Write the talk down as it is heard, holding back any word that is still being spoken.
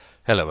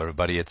Hello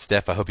everybody, it's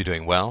Steph. I hope you're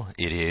doing well.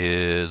 It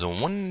is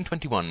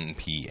 1:21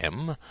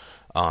 p.m.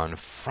 on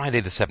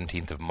Friday the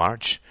 17th of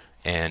March,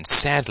 and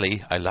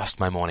sadly I lost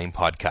my morning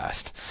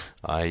podcast.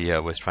 I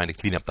was trying to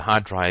clean up the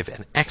hard drive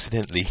and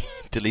accidentally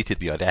deleted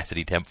the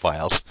Audacity temp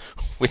files,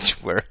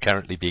 which were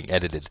currently being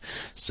edited.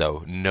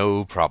 So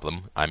no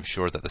problem. I'm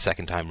sure that the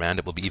second time round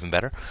it will be even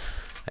better.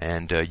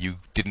 And you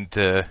didn't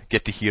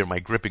get to hear my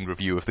gripping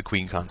review of the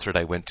Queen concert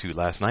I went to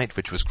last night,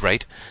 which was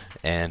great,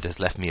 and has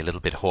left me a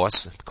little bit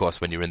hoarse. Of course,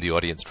 when you're in the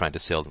audience trying to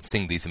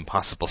sing these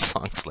impossible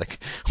songs like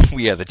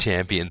We Are the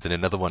Champions and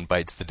Another One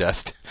Bites the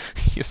Dust,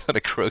 you're sort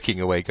of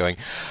croaking away going,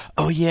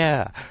 oh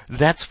yeah,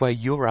 that's why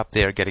you're up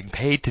there getting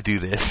paid to do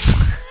this,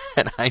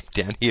 and I'm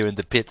down here in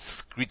the pits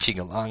screeching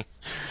along.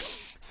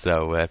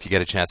 So if you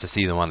get a chance to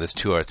see them on this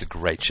tour, it's a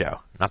great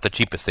show. Not the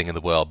cheapest thing in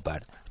the world,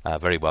 but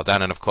very well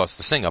done. And of course,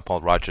 the singer, Paul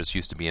Rodgers,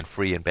 used to be in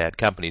Free and Bad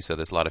Company, so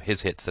there's a lot of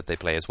his hits that they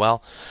play as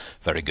well.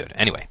 Very good.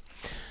 Anyway,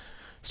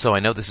 so I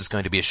know this is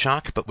going to be a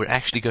shock, but we're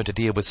actually going to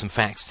deal with some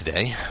facts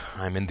today.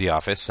 I'm in the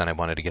office, and I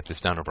wanted to get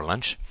this done over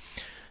lunch.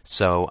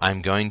 So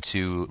I'm going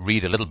to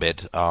read a little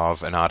bit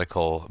of an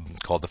article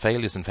called The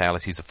Failures and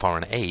Fallacies of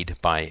Foreign Aid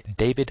by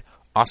David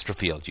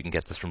Osterfield. You can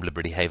get this from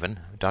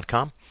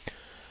libertyhaven.com.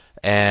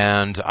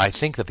 And I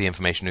think that the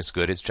information is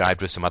good. It's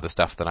jived with some other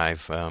stuff that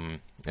I've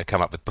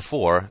come up with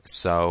before,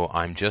 so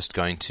I'm just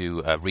going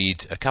to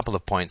read a couple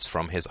of points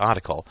from his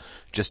article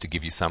just to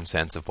give you some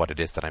sense of what it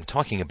is that I'm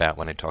talking about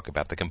when I talk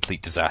about the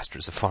complete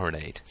disasters of foreign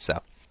aid.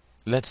 So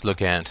let's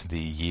look at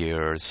the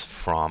years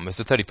from, it's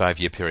a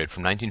 35-year period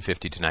from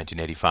 1950 to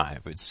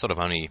 1985. It's sort of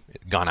only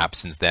gone up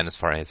since then as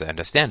far as I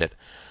understand it,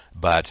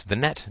 but the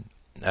net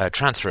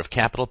transfer of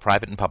capital,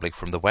 private and public,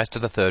 from the West to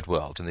the Third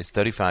World in this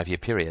 35-year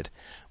period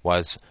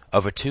was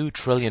over $2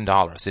 trillion in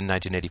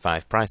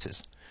 1985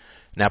 prices.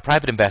 Now,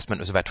 private investment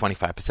was about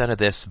 25% of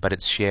this, but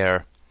its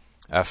share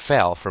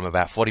fell from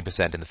about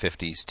 40% in the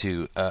 50s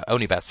to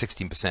only about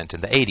 16%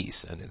 in the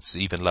 80s, and it's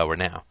even lower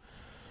now.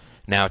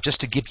 Now,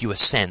 just to give you a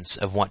sense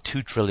of what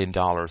 $2 trillion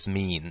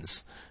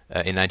means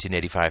in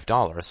 1985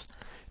 dollars,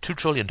 $2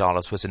 trillion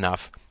was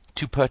enough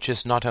to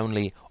purchase not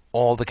only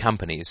all the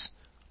companies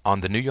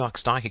on the New York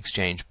Stock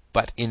Exchange,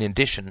 but in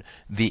addition,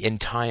 the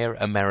entire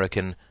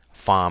American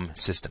farm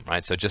system,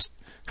 right? So just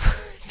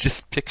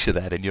picture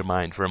that in your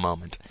mind for a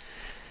moment.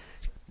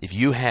 If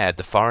you had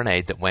the foreign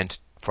aid that went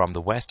from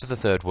the West to the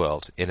Third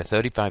World in a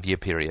 35-year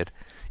period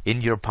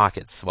in your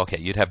pockets, okay,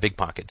 you'd have big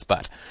pockets,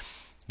 but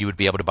you would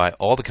be able to buy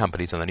all the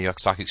companies on the New York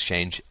Stock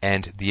Exchange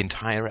and the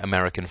entire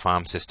American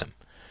farm system.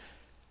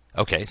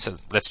 Okay, so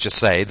let's just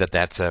say that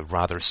that's a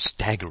rather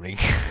staggering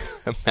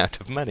amount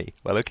of money.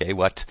 Well, okay,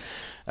 what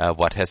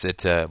has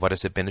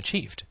it been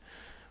achieved?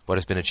 What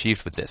has been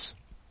achieved with this?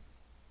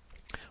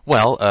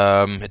 Well,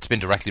 it's been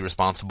directly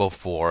responsible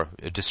for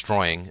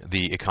destroying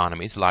the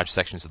economies, large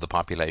sections of the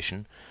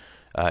population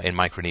in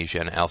Micronesia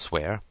and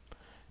elsewhere.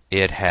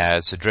 It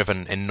has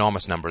driven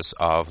enormous numbers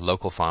of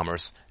local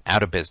farmers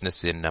out of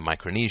business in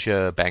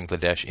Micronesia,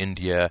 Bangladesh,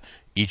 India,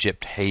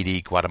 Egypt,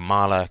 Haiti,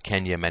 Guatemala,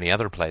 Kenya, many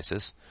other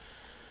places.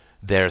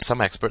 There are some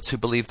experts who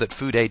believe that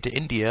food aid to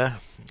India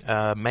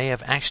may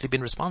have actually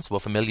been responsible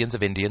for millions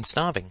of Indians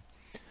starving.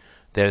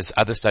 There's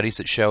other studies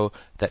that show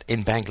that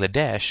in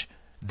Bangladesh,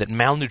 that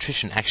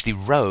malnutrition actually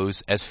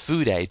rose as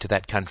food aid to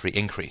that country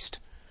increased.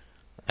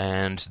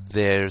 And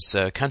there's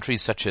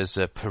countries such as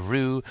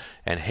Peru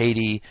and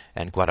Haiti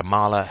and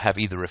Guatemala have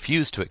either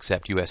refused to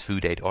accept U.S.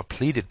 food aid or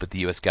pleaded with the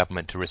U.S.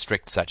 government to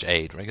restrict such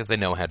aid, right, because they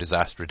know how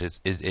disastrous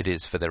it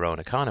is for their own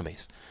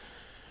economies.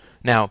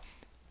 Now,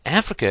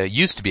 Africa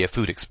used to be a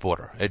food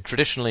exporter.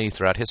 Traditionally,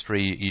 throughout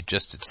history,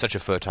 it's such a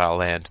fertile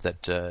land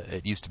that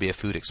it used to be a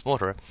food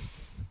exporter.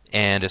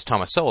 And as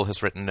Thomas Sowell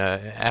has written,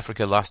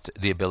 Africa lost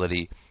the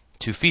ability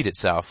to feed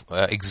itself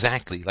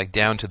exactly, like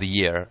down to the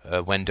year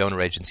when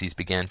donor agencies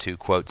began to,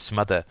 quote,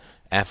 smother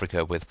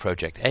Africa with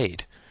Project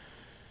Aid.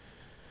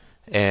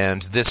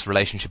 And this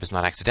relationship is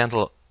not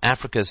accidental.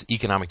 Africa's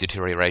economic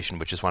deterioration,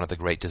 which is one of the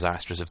great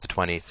disasters of the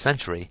 20th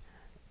century,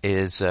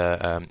 is,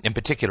 in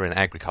particular in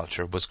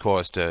agriculture, was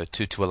caused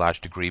to a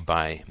large degree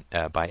by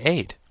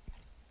aid.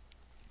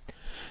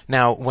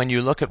 Now, when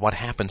you look at what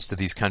happens to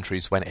these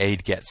countries when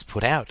aid gets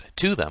put out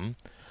to them,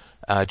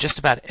 just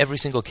about every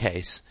single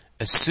case,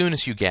 as soon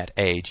as you get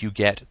aid, you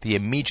get the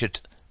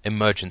immediate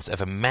emergence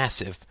of a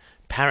massive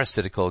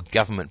parasitical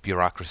government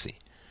bureaucracy.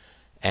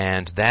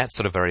 And that's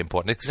sort of very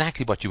important.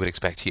 Exactly what you would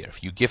expect here.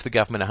 If you give the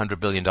government $100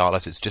 billion,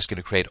 it's just going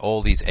to create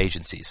all these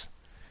agencies.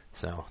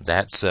 So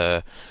that's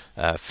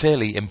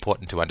fairly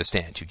important to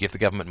understand. You give the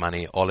government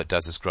money, all it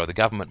does is grow the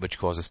government, which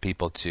causes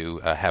people to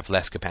have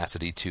less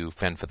capacity to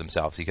fend for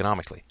themselves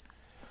economically.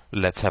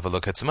 Let's have a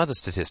look at some other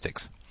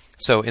statistics.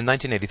 So in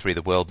 1983,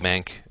 the World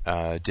Bank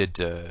did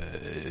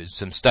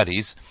some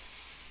studies,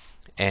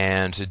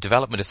 and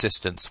development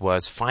assistance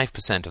was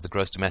 5% of the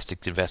gross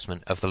domestic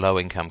investment of the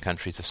low-income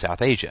countries of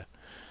South Asia,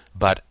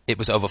 but it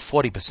was over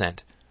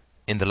 40%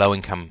 in the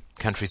low-income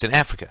countries in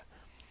Africa.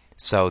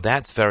 So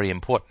that's very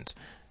important.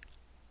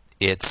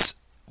 It's,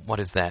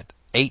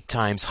 8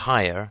 times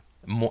higher,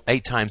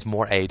 8 times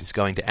more aid is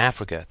going to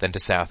Africa than to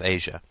South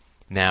Asia.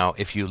 Now,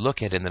 if you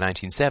look at in the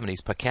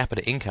 1970s, per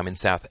capita income in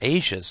South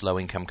Asia's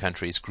low-income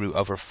countries grew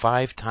over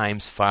 5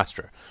 times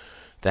faster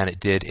than it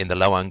did in the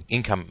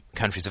low-income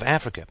countries of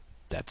Africa.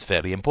 That's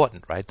fairly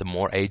important, right? The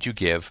more aid you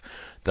give,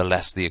 the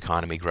less the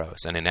economy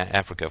grows. And in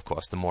Africa, of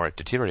course, the more it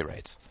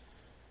deteriorates.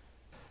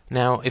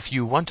 Now, if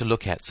you want to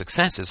look at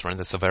successes, right,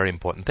 that's a very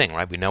important thing,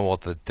 right? We know all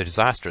the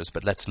disasters,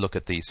 but let's look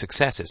at the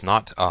successes,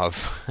 not of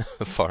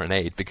foreign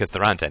aid, because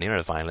there aren't any.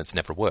 Violence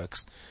never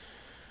works.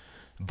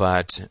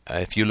 But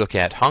if you look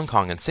at Hong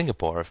Kong and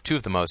Singapore, two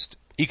of the most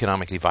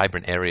economically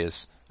vibrant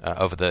areas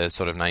over the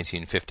sort of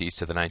 1950s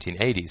to the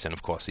 1980s, and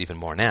of course even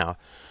more now,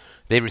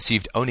 they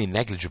received only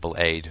negligible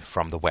aid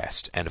from the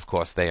West, and of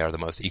course they are the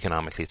most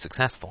economically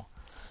successful.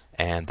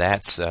 And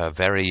that's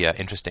very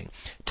interesting.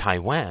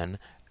 Taiwan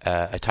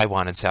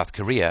and South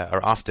Korea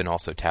are often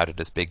also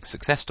touted as big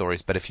success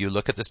stories, but if you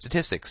look at the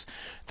statistics,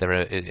 their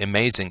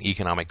amazing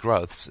economic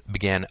growths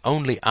began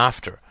only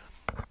after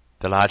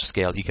the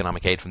large-scale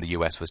economic aid from the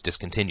U.S. was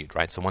discontinued,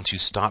 right? So once you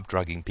stop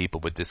drugging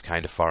people with this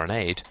kind of foreign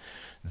aid,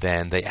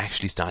 then they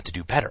actually start to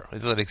do better.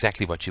 It's not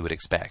exactly what you would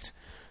expect.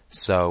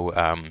 So,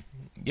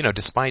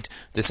 despite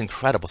this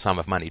incredible sum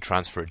of money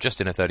transferred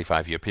just in a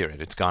 35-year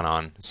period, it's gone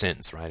on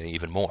since, right, and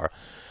even more,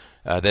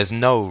 there's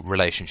no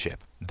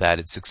relationship that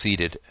it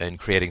succeeded in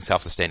creating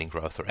self-sustaining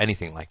growth or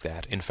anything like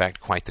that. In fact,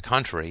 quite the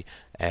contrary,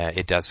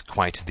 it does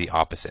quite the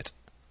opposite.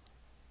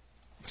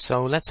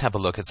 So let's have a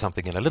look at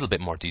something in a little bit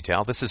more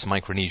detail. This is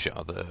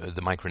Micronesia,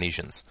 the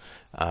Micronesians.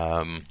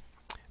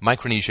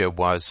 Micronesia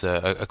was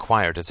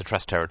acquired as a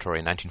trust territory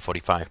in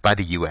 1945 by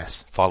the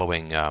U.S.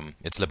 following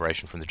its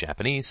liberation from the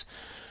Japanese.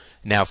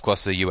 Now, of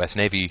course, the U.S.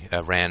 Navy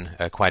ran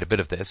quite a bit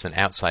of this, and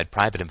outside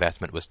private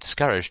investment was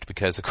discouraged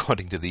because,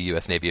 according to the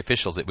U.S. Navy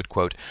officials, it would,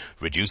 quote,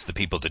 reduce the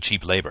people to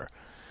cheap labor.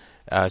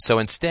 So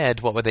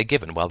instead, what were they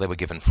given? Well, they were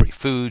given free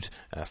food,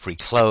 free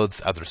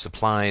clothes, other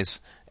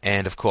supplies,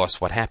 and of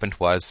course what happened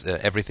was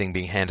everything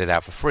being handed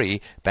out for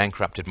free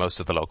bankrupted most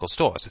of the local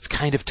stores. It's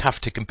kind of tough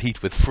to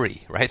compete with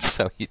free, right?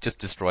 So you just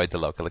destroyed the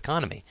local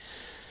economy.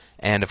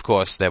 And of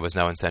course there was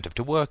no incentive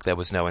to work, there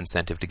was no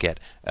incentive to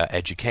get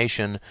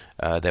education,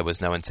 there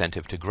was no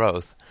incentive to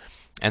growth.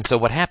 And so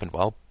what happened?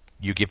 Well,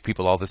 you give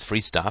people all this free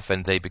stuff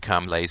and they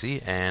become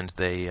lazy, and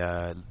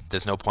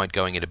there's no point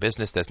going into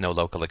business, there's no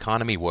local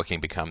economy, working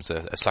becomes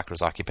a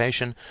sucker's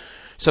occupation.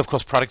 So of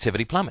course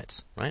productivity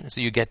plummets, right? So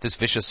you get this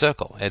vicious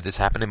circle. This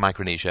happened in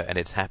Micronesia, and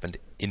it's happened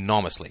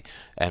enormously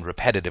and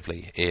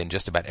repetitively in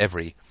just about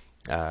every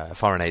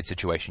foreign aid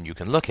situation you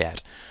can look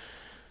at.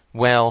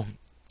 Well,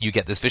 you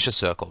get this vicious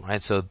circle,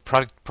 right? So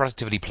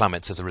productivity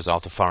plummets as a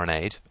result of foreign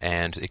aid,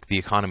 and the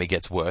economy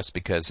gets worse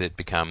because it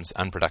becomes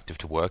unproductive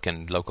to work,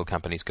 and local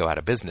companies go out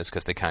of business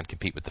because they can't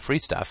compete with the free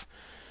stuff.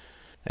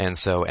 And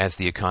so as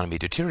the economy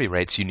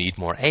deteriorates, you need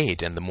more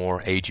aid, and the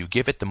more aid you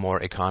give it, the more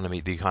the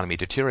economy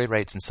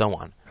deteriorates, and so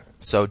on.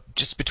 So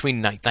just between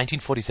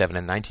 1947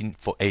 and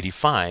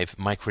 1985,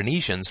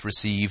 Micronesians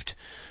received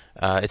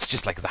it's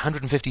just like the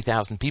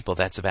 150,000 people,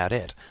 that's about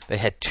it. They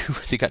got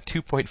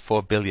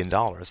 $2.4 billion,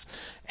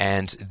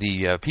 and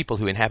the people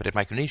who inhabited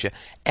Micronesia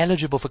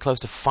eligible for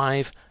close to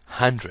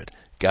 500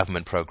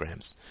 government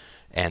programs.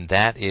 And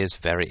that is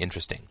very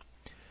interesting.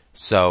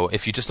 So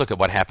if you just look at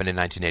what happened in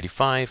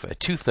 1985,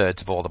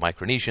 two-thirds of all the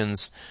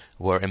Micronesians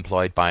were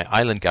employed by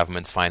island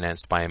governments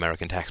financed by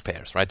American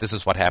taxpayers, right? This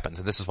is what happens,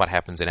 and this is what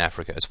happens in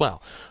Africa as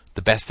well.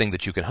 The best thing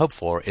that you can hope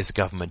for is a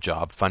government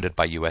job funded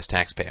by U.S.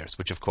 taxpayers,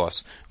 which, of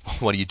course,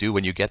 what do you do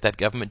when you get that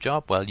government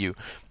job? Well, you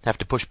have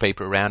to push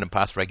paper around and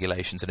pass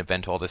regulations and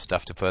invent all this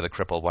stuff to further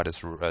cripple what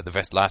is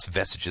the last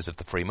vestiges of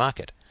the free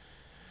market.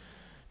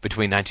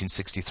 Between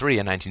 1963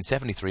 and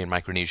 1973 in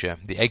Micronesia,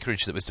 the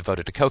acreage that was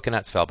devoted to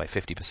coconuts fell by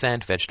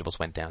 50%, vegetables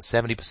went down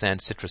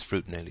 70%, citrus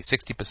fruit nearly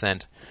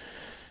 60%.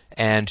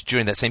 And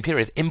during that same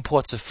period,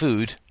 imports of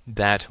food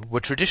that were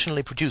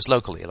traditionally produced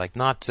locally, like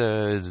not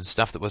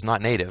stuff that was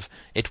not native,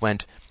 it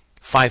went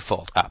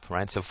fivefold up,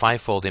 right? So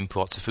fivefold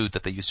imports of food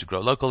that they used to grow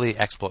locally,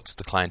 exports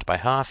declined by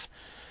half,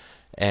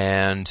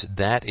 and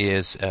that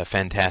is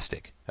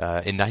fantastic.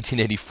 In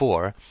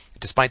 1984,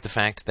 despite the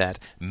fact that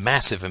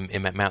massive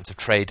amounts of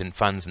trade and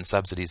funds and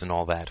subsidies and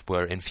all that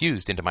were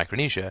infused into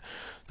Micronesia,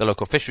 the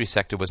local fisheries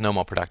sector was no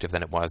more productive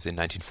than it was in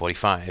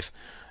 1945,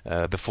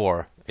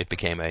 before it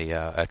became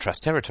a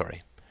trust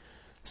territory.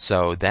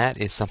 So that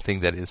is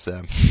something that is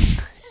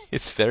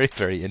it's very,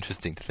 very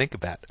interesting to think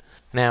about.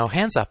 Now,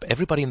 hands up,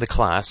 everybody in the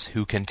class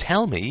who can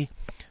tell me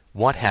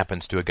what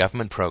happens to a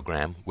government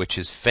program which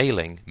is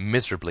failing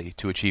miserably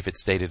to achieve its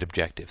stated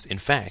objectives. In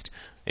fact,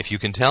 if you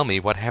can tell me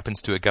what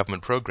happens to a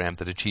government program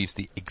that achieves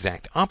the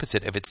exact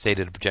opposite of its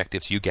stated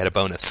objectives, you get a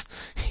bonus.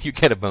 You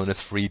get a bonus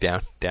free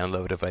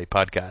download of a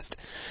podcast.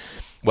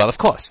 Well, of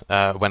course,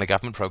 when a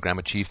government program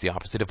achieves the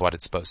opposite of what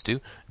it's supposed to,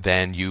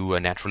 then you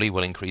naturally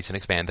will increase and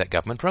expand that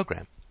government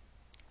program.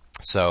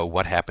 So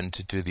what happened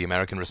to the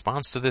American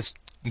response to this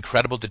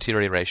incredible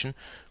deterioration?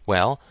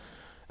 Well,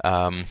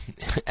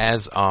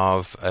 as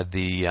of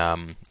the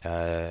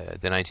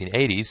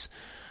 1980s,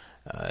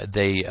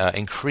 they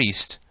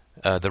increased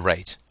the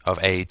rate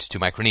of aid to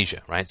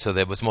Micronesia, right? So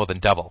there was more than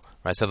double,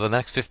 right? So for the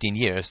next 15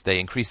 years, they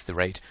increased the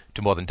rate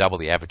to more than double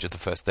the average of the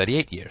first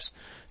 38 years.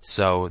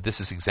 So this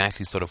is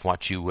exactly sort of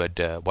what you would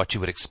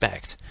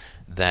expect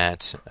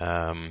that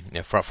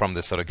from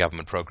this sort of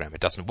government program.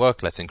 It doesn't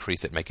work. Let's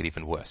increase it, make it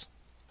even worse.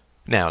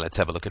 Now, let's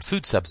have a look at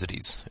food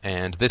subsidies.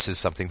 And this is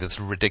something that's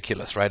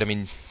ridiculous, right? I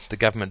mean, the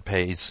government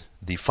pays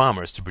the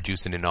farmers to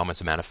produce an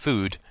enormous amount of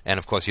food, and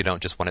of course you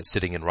don't just want it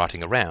sitting and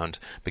rotting around,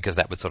 because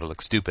that would sort of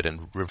look stupid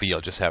and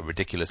reveal just how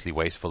ridiculously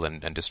wasteful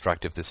and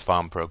destructive these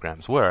farm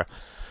programs were.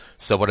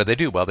 So what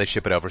do? Well, they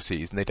ship it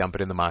overseas, and they dump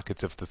it in the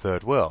markets of the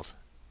third world.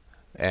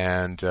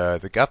 And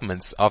the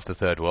governments of the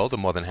third world are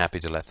more than happy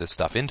to let this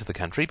stuff into the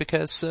country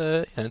because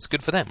it's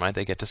good for them, right?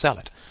 They get to sell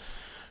it.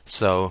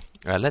 So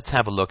let's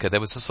have a look. There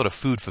was a sort of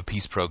Food for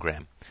Peace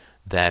program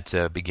that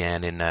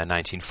began in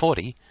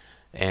 1940,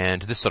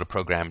 and this sort of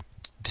program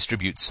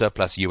distributes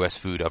surplus U.S.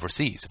 food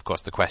overseas. Of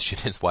course, the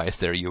question is, why is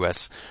there a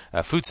U.S.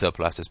 Food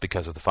surplus? It's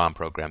because of the farm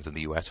programs in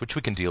the U.S., which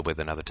we can deal with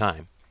another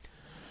time.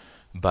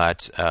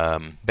 But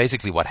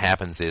basically what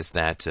happens is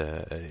that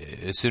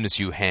as soon as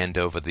you hand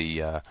over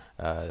the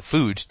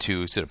food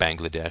to sort of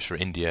Bangladesh or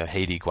India,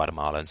 Haiti,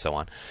 Guatemala, and so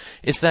on,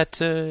 is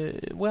that,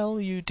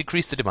 you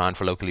decrease the demand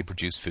for locally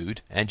produced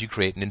food and you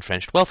create an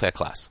entrenched welfare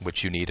class,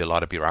 which you need a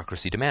lot of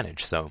bureaucracy to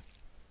manage. So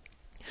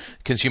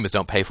consumers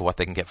don't pay for what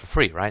they can get for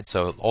free, right?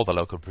 So all the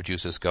local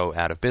producers go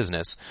out of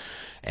business,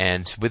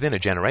 and within a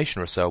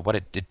generation or so, what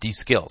it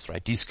de-skills,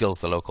 right?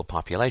 De-skills the local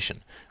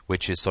population,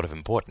 which is sort of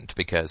important,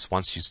 because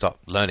once you stop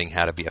learning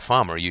how to be a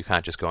farmer, you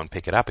can't just go and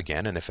pick it up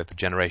again, and if a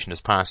generation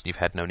has passed and you've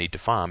had no need to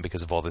farm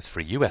because of all this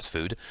free U.S.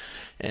 food,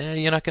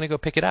 you're not going to go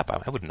pick it up.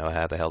 I wouldn't know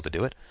how the hell to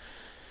do it.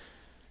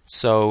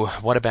 So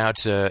what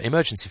about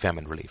emergency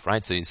famine relief,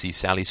 right? So you see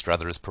Sally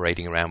Struthers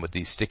parading around with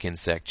these stick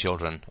insect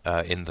children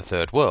in the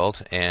third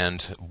world,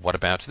 and what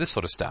about this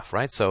sort of stuff,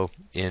 right? So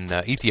in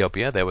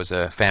Ethiopia, there was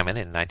a famine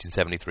in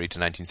 1973 to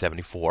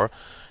 1974,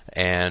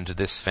 and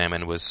this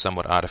famine was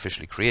somewhat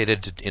artificially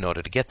created in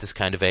order to get this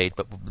kind of aid,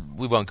 but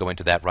we won't go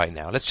into that right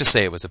now. Let's just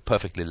say it was a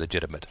perfectly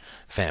legitimate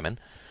famine.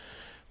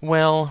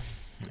 Well,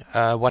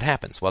 what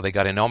happens? Well, they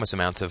got enormous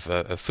amounts of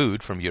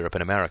food from Europe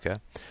and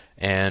America,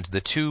 and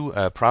the two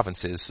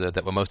provinces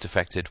that were most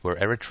affected were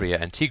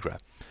Eritrea and Tigray.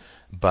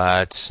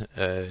 But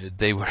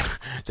they were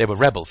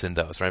rebels in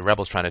those, right?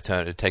 Rebels trying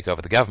to take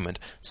over the government,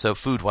 so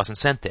food wasn't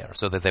sent there,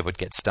 so that they would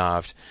get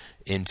starved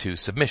into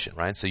submission,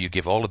 right? So you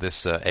give all of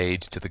this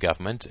aid to the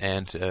government,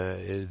 and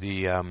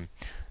the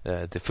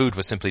food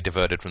was simply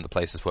diverted from the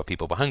places where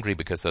people were hungry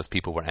because those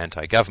people were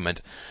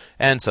anti-government,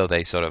 and so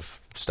they sort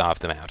of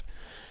starved them out.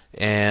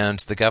 And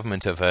the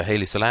government of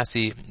Haile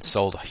Selassie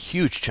sold a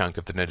huge chunk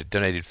of the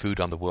donated food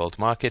on the world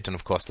market, and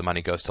of course the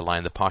money goes to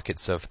line the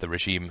pockets of the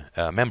regime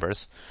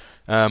members.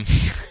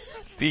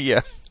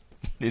 The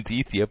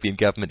Ethiopian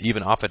government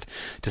even offered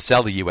to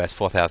sell the U.S.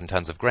 4,000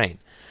 tons of grain,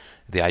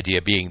 the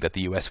idea being that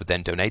the U.S. would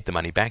then donate the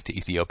money back to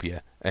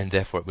Ethiopia, and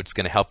therefore it was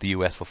going to help the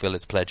U.S. fulfill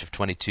its pledge of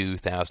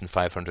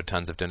 22,500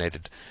 tons of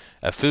donated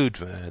food.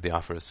 The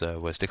offer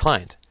was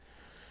declined.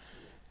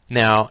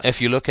 Now,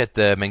 if you look at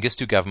the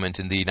Mengistu government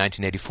in the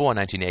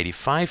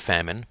 1984-1985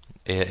 famine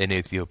in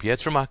Ethiopia,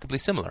 it's remarkably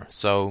similar.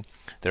 So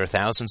there are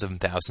thousands and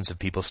thousands of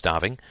people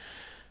starving,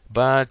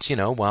 but,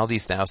 while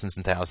these thousands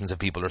and thousands of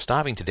people are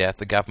starving to death,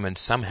 the government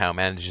somehow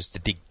manages to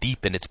dig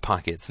deep in its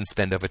pockets and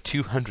spend over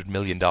 $200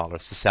 million to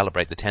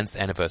celebrate the 10th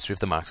anniversary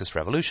of the Marxist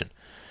Revolution.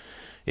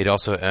 It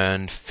also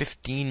earned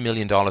 $15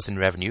 million in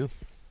revenue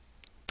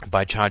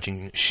by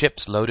charging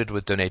ships loaded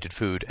with donated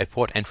food a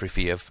port entry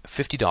fee of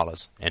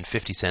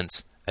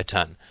 $50.50 a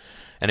ton.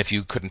 And if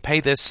you couldn't pay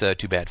this,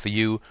 too bad for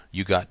you.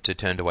 You got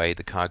turned away.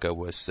 The cargo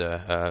was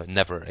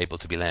never able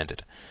to be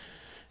landed.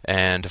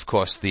 And, of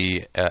course,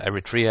 the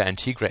Eritrea and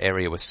Tigray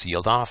area was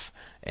sealed off,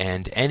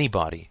 and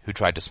anybody who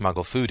tried to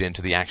smuggle food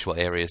into the actual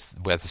areas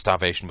where the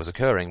starvation was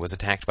occurring was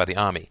attacked by the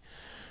army.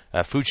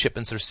 Food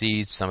shipments are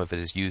seized. Some of it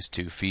is used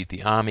to feed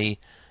the army,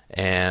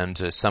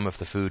 and some of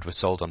the food was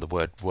sold on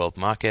the world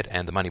market,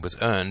 and the money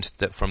was earned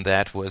from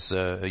that was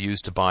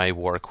used to buy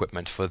war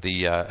equipment for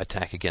the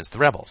attack against the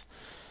rebels.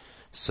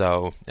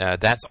 So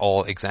that's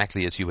all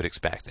exactly as you would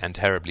expect, and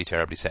terribly,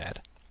 terribly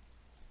sad.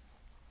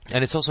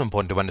 And it's also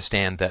important to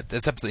understand that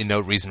there's absolutely no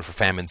reason for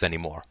famines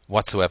anymore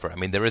whatsoever. I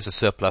mean, there is a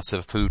surplus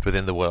of food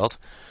within the world,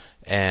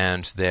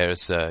 and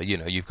there's,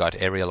 you've got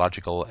aerial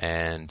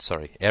and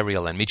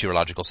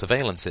meteorological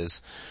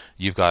surveillances.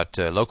 You've got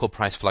local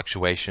price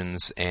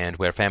fluctuations, and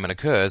where famine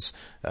occurs,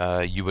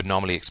 you would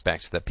normally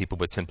expect that people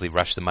would simply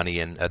rush the money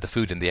in, the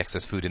food and the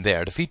excess food in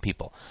there to feed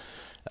people.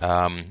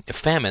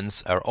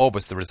 Famines are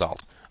always the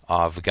result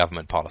of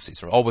government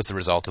policies, or always the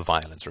result of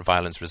violence, or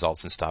violence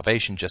results in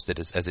starvation, just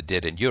as it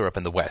did in Europe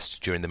and the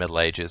West during the Middle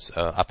Ages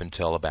up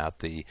until about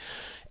the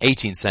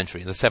 18th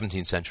century. The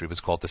 17th century was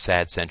called the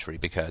Sad Century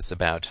because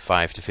about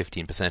 5 to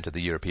 15% of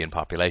the European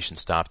population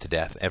starved to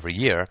death every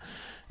year,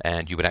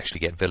 and you would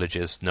actually get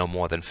villages no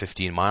more than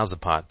 15 miles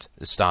apart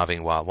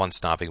starving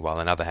while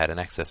another had an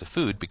excess of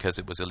food because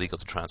it was illegal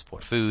to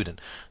transport food,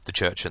 and the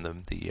church and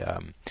the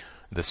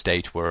the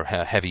state were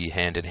heavy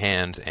hand in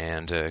hand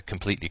and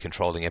completely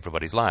controlling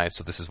everybody's lives.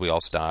 So this is, we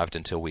all starved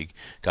until we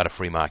got a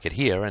free market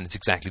here, and it's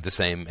exactly the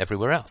same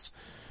everywhere else.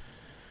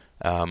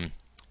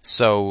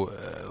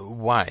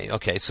 Why?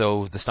 Okay,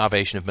 so the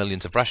starvation of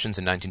millions of Russians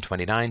in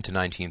 1929 to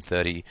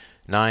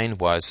 1939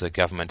 was a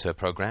government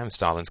program,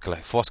 Stalin's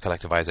forced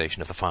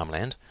collectivization of the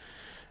farmland.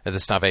 The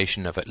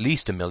starvation of at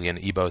least 1 million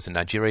Igbos in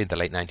Nigeria in the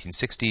late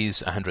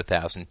 1960s,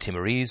 100,000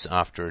 Timorese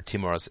after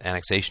Timor's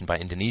annexation by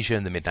Indonesia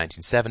in the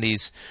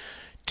mid-1970s,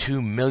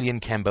 2 million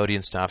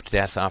Cambodians starved to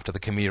death after the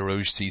Khmer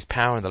Rouge seized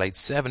power in the late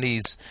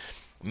 70s,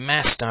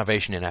 mass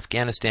starvation in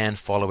Afghanistan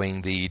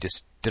following the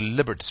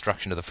deliberate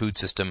destruction of the food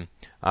system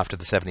after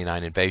the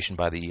 79 invasion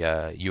by the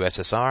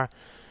USSR,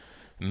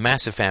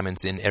 massive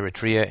famines in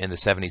Eritrea in the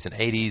 70s and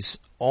 80s,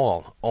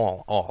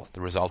 all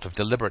the result of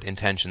deliberate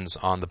intentions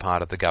on the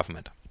part of the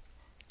government.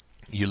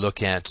 You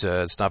look at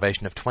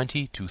starvation of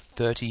 20 to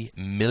 30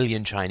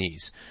 million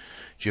Chinese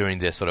during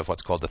the sort of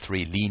what's called the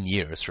 3 lean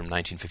years from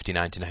 1959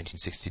 to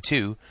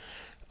 1962,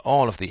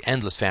 all of the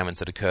endless famines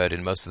that occurred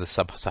in most of the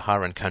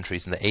sub-Saharan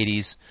countries in the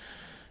 80s.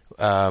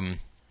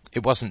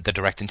 It wasn't the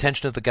direct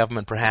intention of the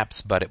government,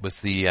 perhaps, but it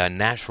was the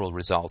natural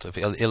result of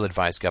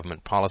ill-advised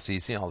government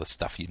policies, all the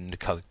stuff,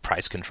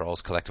 price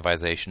controls,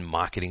 collectivization,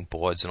 marketing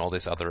boards, and all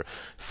this other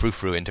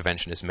frou-frou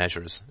interventionist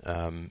measures.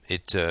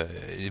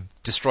 It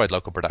destroyed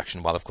local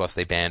production, while, of course,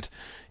 they banned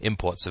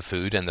imports of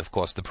food, and, of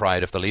course, the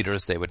pride of the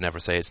leaders, they would never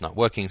say it's not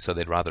working, so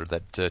they'd rather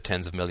that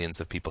tens of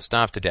millions of people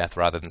starve to death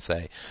rather than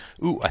say,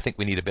 ooh, I think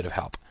we need a bit of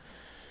help.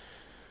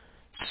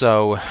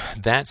 So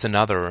that's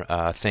another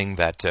thing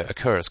that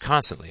occurs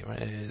constantly.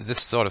 Right?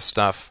 This sort of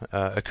stuff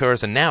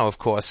occurs, and now, of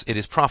course, it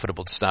is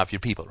profitable to starve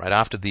your people. Right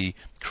after the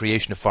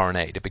creation of foreign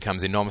aid, it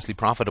becomes enormously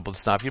profitable to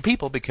starve your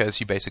people because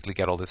you basically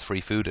get all this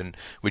free food, and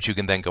which you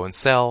can then go and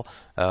sell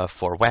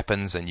for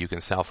weapons, and you can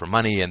sell for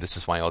money. And this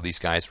is why all these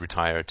guys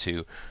retire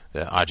to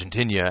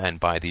Argentina and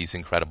buy these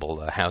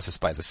incredible houses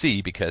by the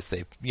sea, because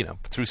they,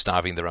 through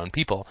starving their own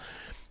people,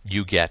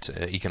 you get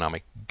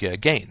economic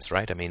gains,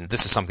 right? I mean,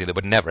 this is something that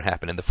would never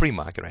happen in the free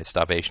market, right?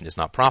 Starvation is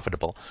not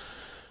profitable.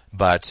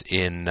 But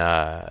in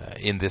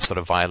this sort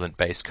of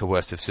violent-based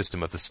coercive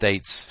system of the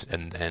states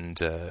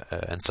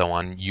and so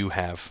on, you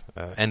have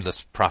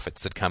endless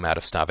profits that come out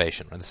of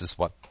starvation. And this is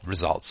what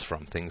results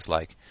from things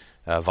like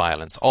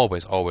violence,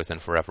 always,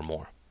 and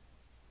forevermore.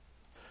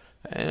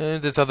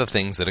 There's other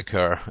things that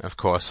occur, of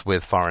course,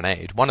 with foreign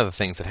aid. One of the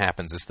things that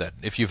happens is that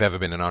if you've ever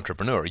been an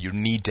entrepreneur, you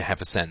need to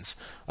have a sense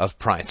of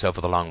price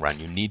over the long run.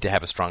 You need to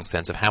have a strong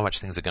sense of how much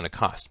things are going to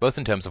cost, both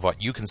in terms of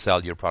what you can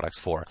sell your products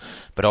for,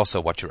 but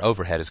also what your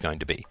overhead is going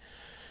to be.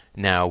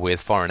 Now,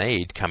 with foreign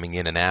aid coming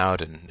in and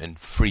out and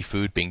free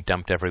food being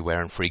dumped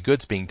everywhere and free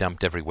goods being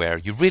dumped everywhere,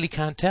 you really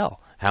can't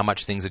tell how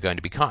much things are going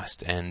to be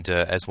cost. And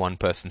as one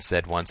person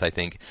said once, I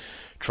think,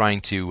 trying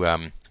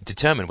to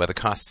determine whether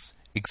costs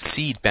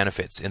exceed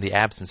benefits in the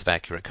absence of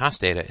accurate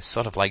cost data is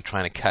sort of like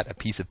trying to cut a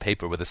piece of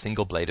paper with a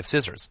single blade of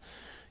scissors.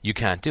 You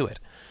can't do it.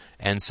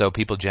 And so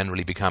people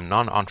generally become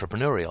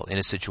non-entrepreneurial in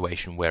a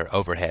situation where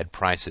overhead,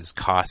 prices,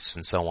 costs,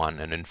 and so on,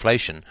 and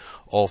inflation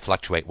all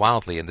fluctuate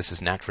wildly, and this is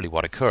naturally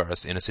what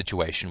occurs in a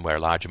situation where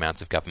large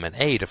amounts of government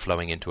aid are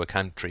flowing into a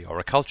country or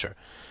a culture.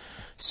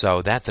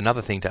 So that's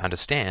another thing to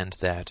understand,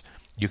 that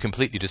you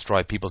completely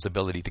destroy people's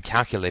ability to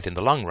calculate in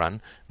the long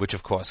run, which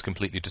of course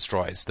completely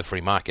destroys the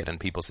free market and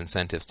people's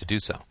incentives to do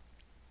so.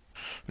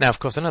 Now, of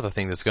course, another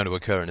thing that's going to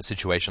occur in a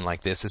situation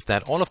like this is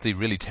that all of the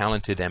really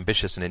talented,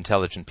 ambitious, and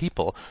intelligent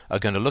people are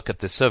going to look at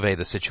this, survey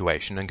the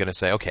situation, and going to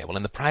say, okay, well,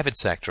 in the private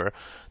sector,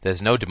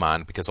 there's no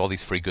demand because all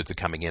these free goods are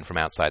coming in from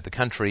outside the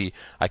country.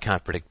 I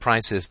can't predict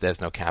prices. There's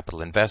no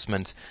capital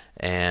investment.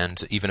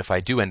 And even if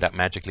I do end up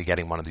magically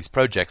getting one of these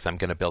projects, I'm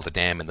going to build a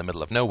dam in the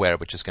middle of nowhere,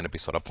 which is going to be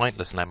sort of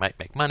pointless, and I might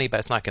make money, but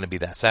it's not going to be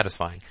that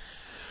satisfying.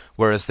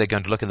 Whereas they're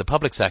going to look in the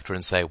public sector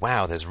and say,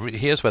 wow,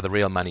 here's where the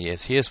real money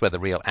is, here's where the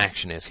real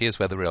action is, here's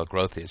where the real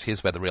growth is,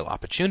 here's where the real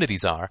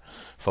opportunities are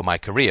for my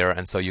career.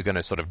 And so you're going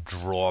to sort of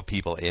draw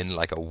people in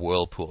like a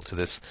whirlpool to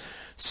this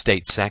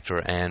state sector,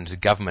 and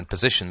government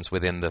positions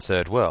within the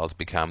third world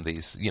become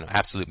these,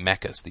 absolute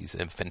meccas, these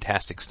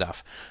fantastic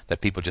stuff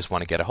that people just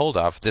want to get a hold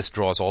of. This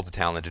draws all the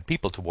talented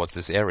people towards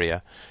this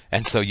area.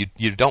 And so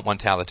you don't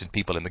want talented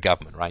people in the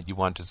government, right? You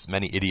want as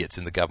many idiots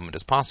in the government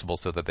as possible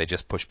so that they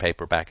just push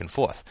paper back and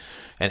forth.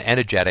 An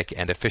energetic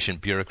and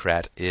efficient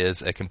bureaucrat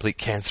is a complete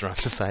cancer on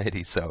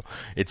society, so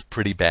it's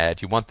pretty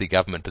bad. You want the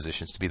government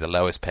positions to be the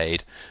lowest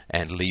paid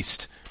and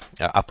least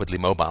upwardly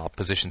mobile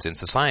positions in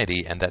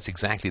society, and that's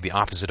exactly the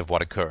opposite of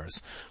what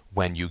occurs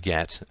when you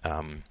get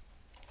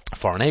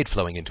foreign aid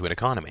flowing into an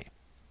economy.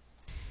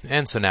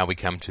 And so now we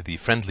come to the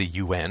friendly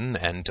UN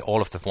and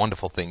all of the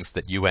wonderful things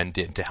that UN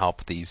did to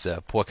help these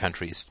poor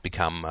countries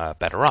become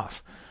better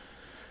off.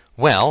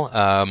 Well,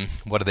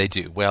 what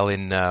do? Well,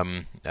 in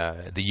the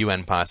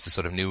UN passed this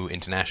sort of new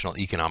international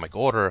economic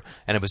order,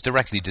 and it was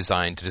directly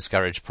designed to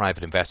discourage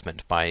private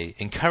investment by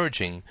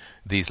encouraging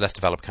these less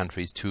developed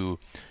countries to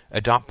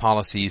adopt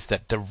policies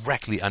that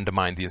directly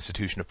undermine the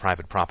institution of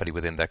private property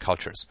within their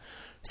cultures.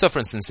 So, for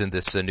instance, in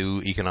this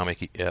new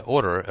economic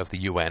order of the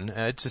UN,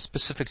 it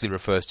specifically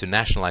refers to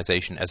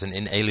nationalization as an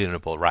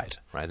inalienable right,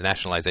 right? The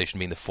nationalization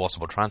being the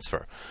forcible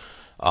transfer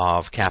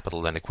of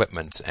capital and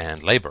equipment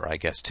and labor, I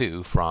guess,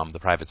 too, from the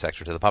private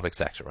sector to the public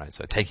sector, right?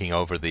 So taking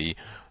over the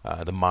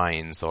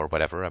mines or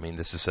whatever. I mean,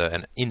 this is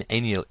an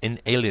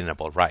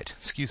inalienable right.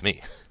 Excuse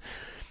me.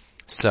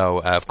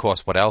 So, of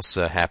course, what else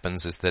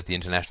happens is that the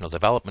International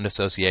Development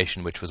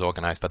Association, which was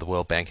organized by the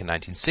World Bank in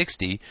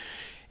 1960,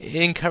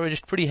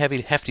 encouraged pretty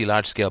hefty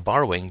large-scale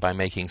borrowing by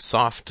making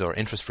soft or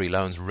interest-free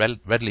loans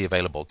readily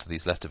available to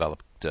these less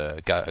developed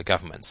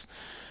governments.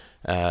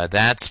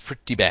 That's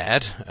pretty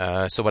bad.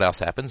 So what else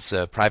happens?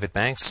 Private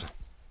banks,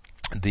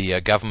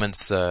 the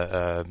governments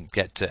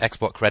get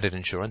export credit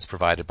insurance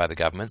provided by the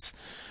governments.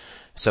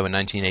 So in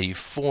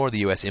 1984, the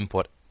U.S.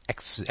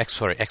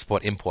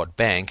 Export-Import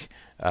Bank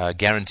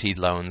guaranteed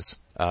loans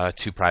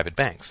to private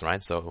banks,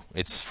 right? So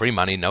it's free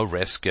money, no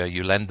risk.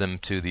 You lend them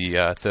to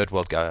the third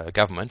world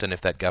government, and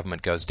if that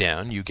government goes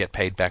down, you get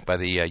paid back by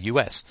the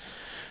U.S.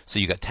 So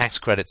you got tax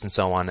credits and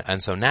so on,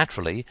 and so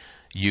naturally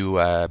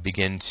you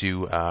begin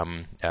to,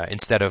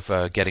 instead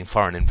of getting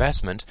foreign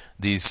investment,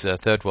 these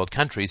third world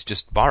countries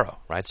just borrow,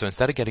 right? So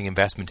instead of getting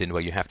investment in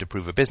where you have to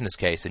prove a business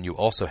case and you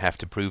also have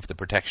to prove the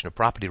protection of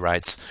property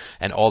rights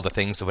and all the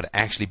things that would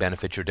actually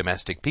benefit your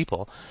domestic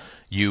people,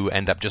 you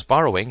end up just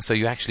borrowing, so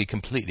you're actually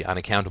completely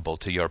unaccountable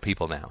to your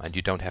people now, and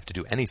you don't have to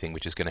do anything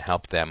which is going to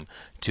help them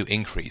to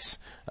increase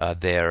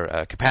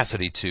their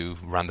capacity to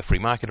run the free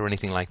market or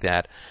anything like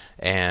that.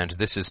 And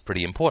this is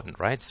pretty important,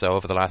 right? So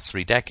over the last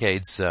 3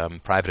 decades,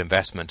 private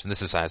investment, and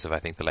this is as of, I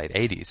think, the late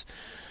 80s,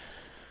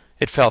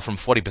 it fell from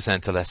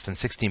 40% to less than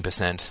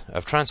 16%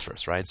 of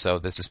transfers, right? So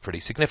this is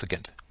pretty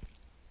significant.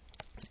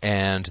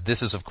 And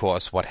this is, of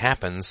course, what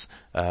happens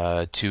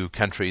to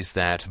countries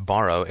that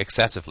borrow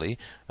excessively,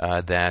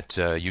 that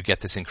you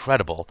get this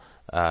incredible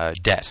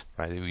debt,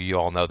 right? You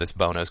all know this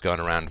Bono's going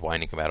around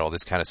whining about all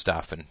this kind of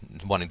stuff and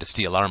wanting to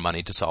steal our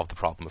money to solve the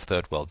problem of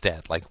third world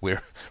debt, like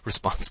we're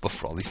responsible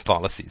for all these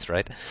policies,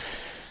 right?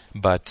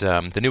 But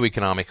the new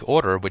economic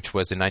order, which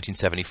was in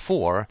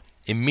 1974,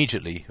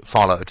 immediately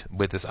followed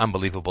with this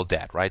unbelievable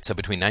debt, right? So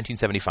between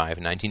 1975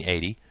 and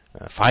 1980,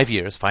 5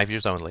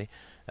 years only,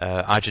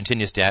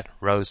 Argentina's debt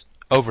rose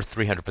over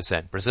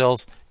 300%,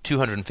 Brazil's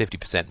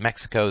 250%,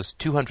 Mexico's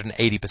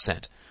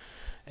 280%.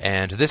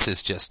 And this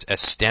is just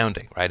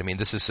astounding, right? I mean,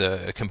 this is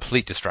a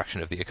complete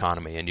destruction of the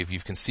economy, and you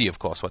can see, of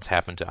course, what's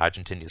happened to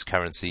Argentina's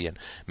currency, and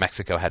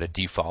Mexico had a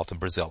default, and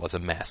Brazil is a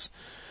mess.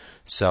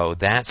 So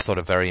that's sort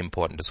of very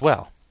important as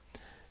well.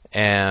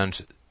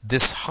 And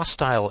this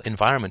hostile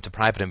environment to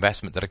private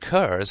investment that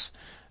occurs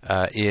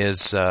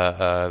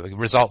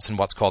results in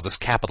what's called this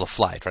capital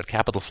flight, right?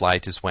 Capital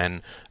flight is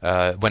when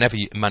whenever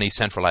money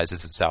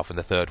centralizes itself in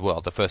the third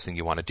world, the first thing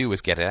you want to do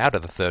is get it out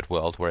of the third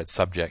world where it's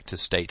subject to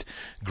state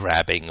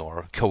grabbing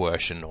or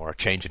coercion or a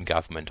change in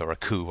government or a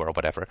coup or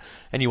whatever,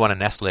 and you want to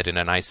nestle it in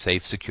a nice,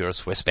 safe, secure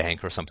Swiss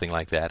bank or something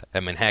like that.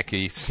 I mean, heck,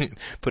 you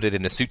put it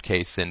in a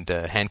suitcase and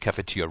handcuff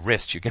it to your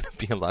wrist, you're going to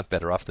be a lot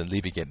better off than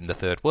leaving it in the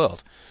third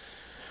world.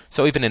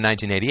 So even in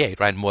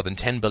 1988, right, more than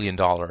 $10 billion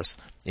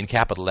in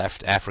capital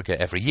left Africa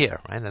every year,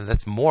 right? And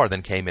that's more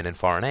than came in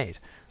foreign aid,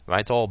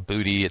 right? It's all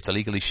booty. It's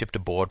illegally shipped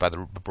abroad by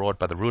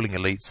the ruling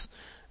elites.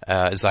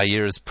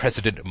 Zaire's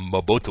President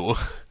Mobutu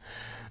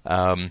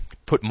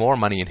put more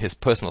money in his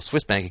personal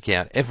Swiss bank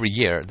account every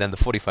year than the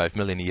 $45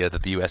 million a year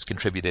that the U.S.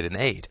 contributed in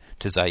aid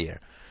to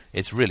Zaire.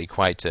 It's really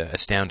quite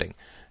astounding.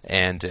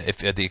 And if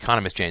the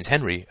economist James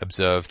Henry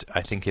observed,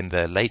 I think in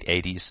the late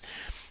 80s,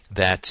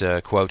 that,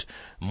 quote,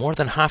 more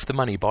than half the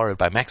money borrowed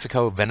by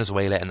Mexico,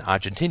 Venezuela, and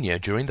Argentina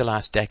during the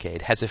last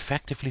decade has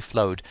effectively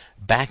flowed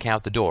back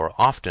out the door,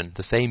 often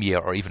the same year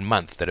or even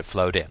month that it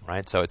flowed in,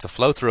 right? So it's a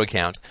flow-through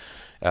account.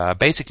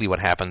 Basically what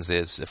happens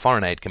is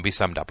foreign aid can be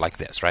summed up like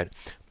this, right?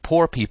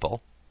 Poor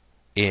people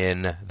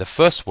in the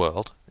first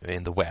world,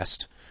 in the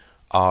West,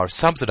 are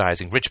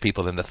subsidizing rich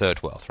people in the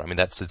third world. I mean,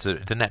 it's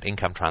a net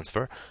income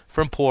transfer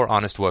from poor,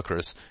 honest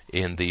workers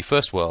in the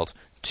first world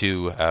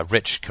to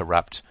rich,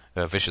 corrupt,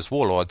 vicious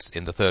warlords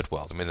in the third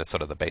world. I mean, that's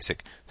sort of the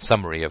basic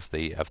summary of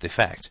the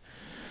fact.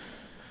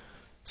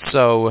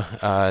 So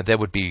there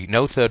would be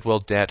no third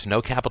world debt,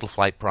 no capital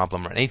flight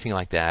problem, or anything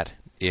like that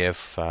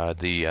if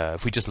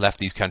we just left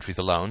these countries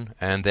alone,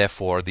 and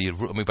therefore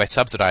by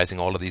subsidizing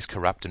all of these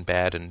corrupt and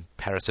bad and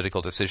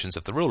parasitical decisions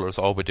of the rulers,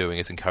 all we're doing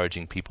is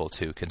encouraging people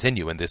to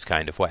continue in this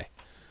kind of way.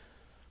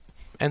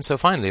 And so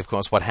finally, of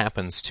course, what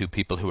happens to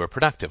people who are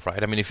productive,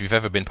 right? I mean, if you've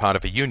ever been part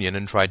of a union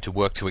and tried to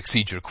work to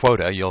exceed your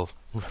quota, you'll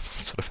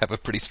sort of have a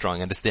pretty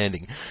strong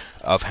understanding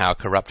of how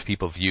corrupt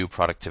people view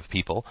productive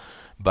people.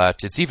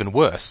 But it's even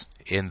worse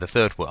in the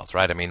third world,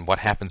 right? I mean, what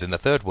happens in the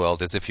third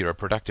world is if you're a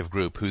productive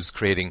group who's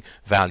creating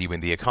value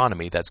in the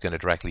economy, that's going to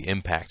directly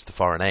impact the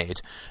foreign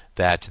aid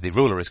that the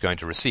ruler is going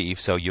to receive,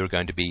 so you're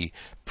going to be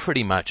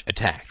pretty much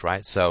attacked,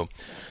 right? So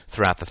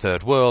throughout the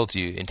third world,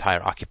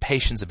 entire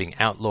occupations are being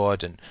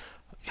outlawed, and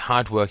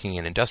hardworking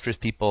and industrious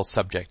people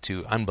subject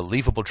to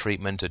unbelievable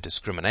treatment,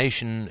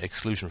 discrimination,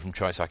 exclusion from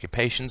choice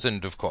occupations,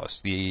 and, of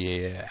course,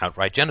 the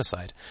outright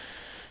genocide.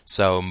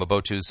 So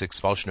Mobutu's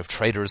expulsion of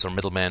traders or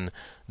middlemen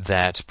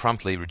that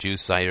promptly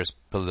reduced Zaire's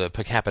per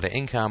capita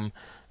income,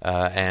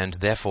 and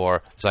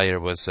therefore Zaire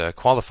was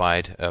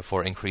qualified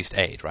for increased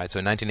aid, right? So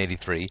in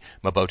 1983,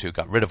 Mobutu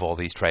got rid of all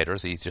these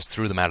traders. He just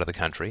threw them out of the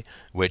country,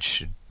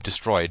 which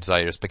destroyed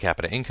Zaire's per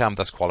capita income,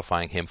 thus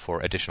qualifying him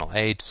for additional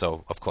aid.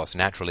 So, of course,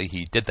 naturally,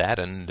 he did that,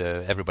 and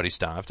everybody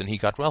starved, and he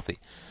got wealthy.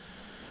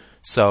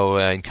 So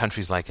in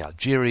countries like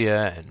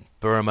Algeria and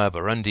Burma,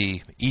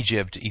 Burundi,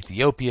 Egypt,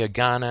 Ethiopia,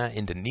 Ghana,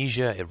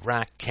 Indonesia,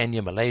 Iraq,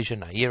 Kenya, Malaysia,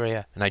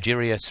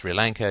 Nigeria, Sri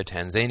Lanka,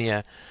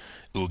 Tanzania,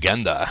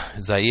 Uganda,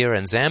 Zaire,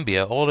 and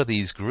Zambia, all of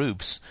these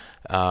groups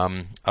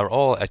are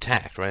all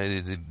attacked,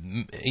 right? The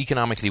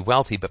economically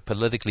wealthy but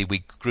politically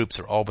weak groups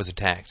are always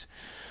attacked.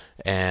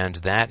 And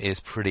that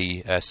is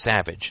pretty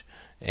savage.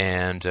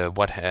 And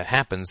what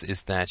happens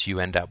is that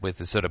you end up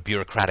with a sort of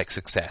bureaucratic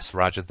success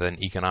rather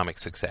than economic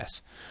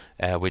success,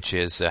 which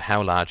is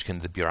how large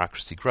can the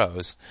bureaucracy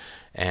grows.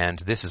 And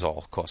this is all,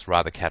 of course,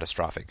 rather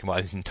catastrophic. Well,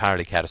 it's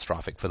entirely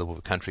catastrophic for the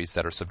countries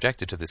that are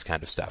subjected to this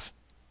kind of stuff.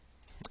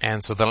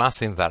 And so the last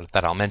thing that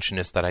I'll mention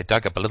is that I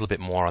dug up a little bit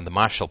more on the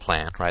Marshall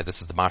Plan, right?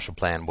 This is the Marshall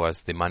Plan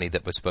was the money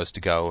that was supposed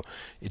to go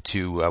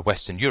to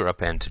Western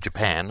Europe and to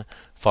Japan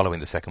following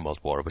the Second World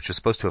War, which was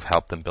supposed to have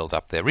helped them build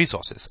up their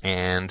resources.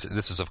 And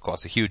this is, of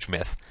course, a huge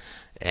myth,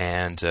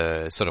 and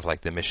sort of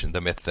like the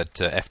myth that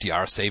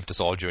FDR saved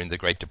us all during the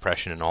Great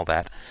Depression and all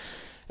that.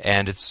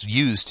 And it's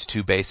used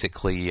to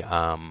basically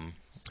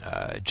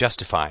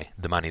justify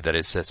the money that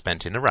is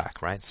spent in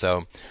Iraq, right?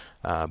 So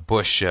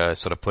Bush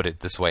sort of put it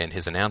this way in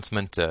his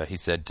announcement. He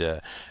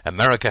said,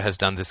 America has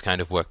done this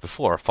kind of work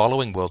before.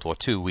 Following World War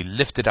II, we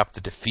lifted up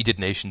the defeated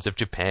nations of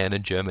Japan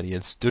and Germany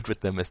and stood with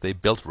them as they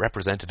built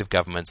representative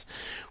governments.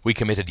 We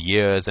committed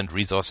years and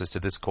resources to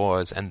this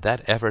cause, and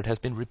that effort has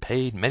been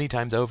repaid many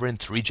times over in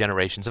 3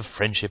 generations of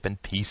friendship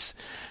and peace.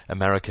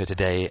 America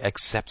today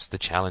accepts the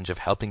challenge of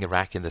helping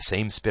Iraq in the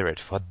same spirit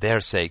for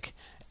their sake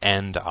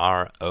and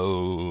our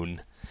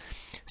own.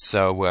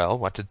 So, well,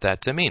 what did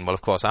that mean? Well,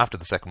 of course, after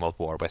the Second World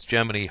War, West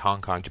Germany, Hong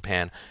Kong,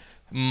 Japan,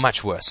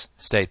 much worse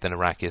state than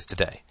Iraq is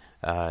today.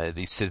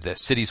 The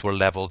cities were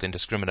leveled,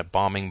 indiscriminate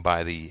bombing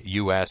by the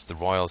U.S., the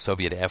Royal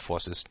Soviet Air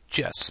Forces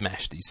just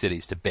smashed these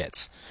cities to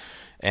bits.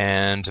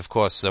 And, of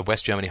course,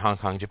 West Germany, Hong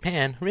Kong,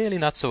 Japan, really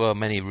not so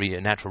many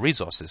natural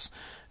resources.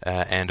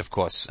 And, of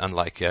course,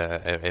 unlike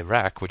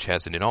Iraq, which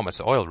has an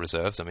enormous oil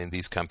reserves, I mean,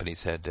 these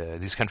countries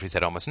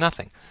had almost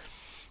nothing.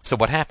 So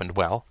what happened?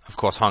 Well, of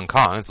course, Hong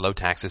Kong has low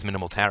taxes,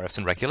 minimal tariffs,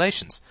 and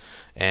regulations.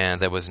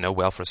 And there was no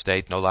welfare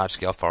state, no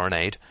large-scale foreign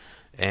aid.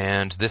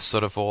 And this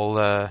sort of all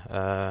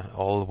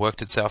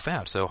worked itself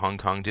out. So Hong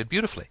Kong did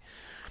beautifully.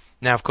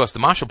 Now, of course, the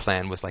Marshall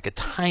Plan was like a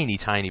tiny,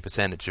 tiny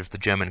percentage of the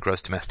German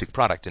gross domestic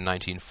product in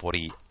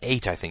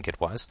 1948, I think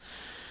it was.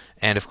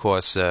 And, of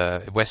course,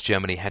 West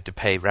Germany had to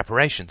pay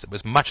reparations. It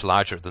was much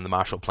larger than the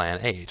Marshall Plan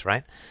aid,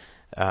 right?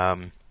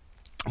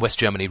 West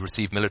Germany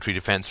received military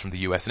defense from the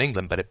US and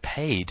England, but it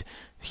paid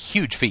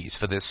huge fees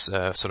for this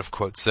sort of,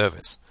 quote,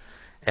 service.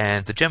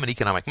 And the German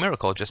economic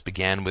miracle just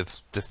began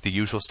with just the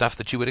usual stuff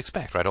that you would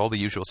expect, right? All the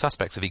usual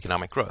suspects of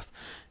economic growth.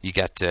 You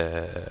get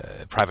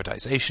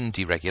privatization,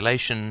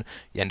 deregulation,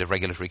 the end of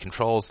regulatory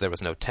controls. There was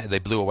they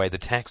blew away the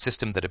tax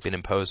system that had been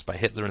imposed by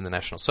Hitler and the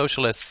National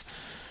Socialists.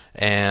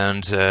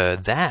 And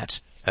that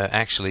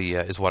actually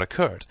is what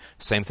occurred.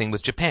 Same thing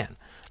with Japan.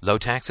 Low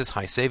taxes,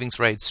 high savings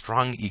rates,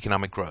 strong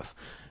economic growth.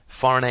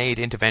 Foreign aid,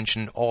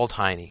 intervention, all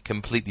tiny,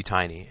 completely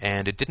tiny,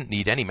 and it didn't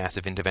need any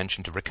massive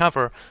intervention to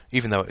recover,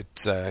 even though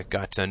it's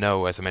got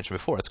as I mentioned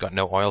before, it's got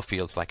no oil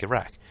fields like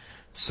Iraq.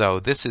 So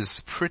this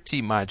is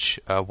pretty much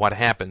what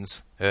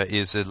happens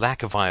is a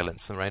lack of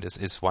violence, right,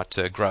 is what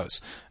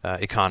grows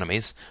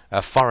economies.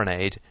 Foreign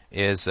aid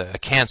is a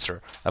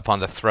cancer upon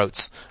the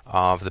throats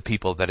of the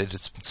people that it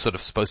is sort of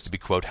supposed to be,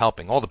 quote,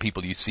 helping. All the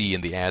people you see in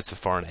the ads for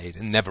foreign aid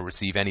and never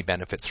receive any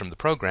benefits from the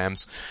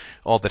programs.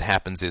 All that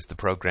happens is the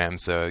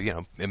programs,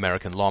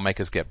 American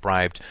lawmakers get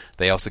bribed.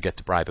 They also get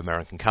to bribe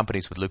American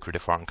companies with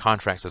lucrative foreign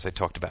contracts, as I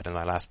talked about in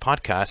my last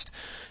podcast.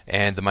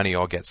 And the money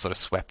all gets sort of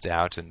swept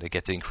out, and they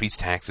get to increase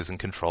taxes and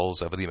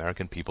controls over the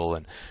American people.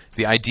 And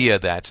the idea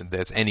that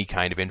there's any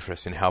kind of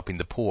interest in helping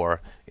the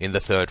poor in the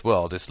third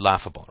world is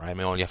laughable, right? I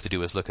mean, all you have to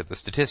do is look at the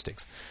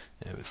statistics.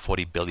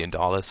 $40 billion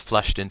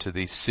flushed into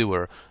the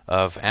sewer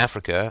of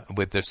Africa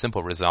with the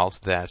simple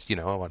result that,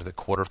 a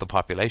quarter of the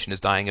population is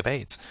dying of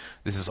AIDS.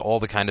 This is all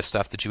the kind of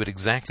stuff that you would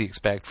exactly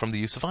expect from the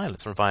use of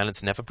violence. Where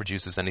violence never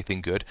produces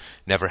anything good,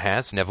 never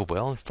has, never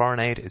will, and foreign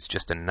aid is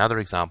just another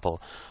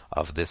example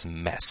of this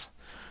mess.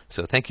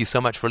 So thank you so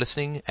much for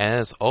listening,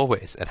 as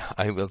always, and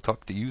I will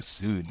talk to you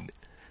soon.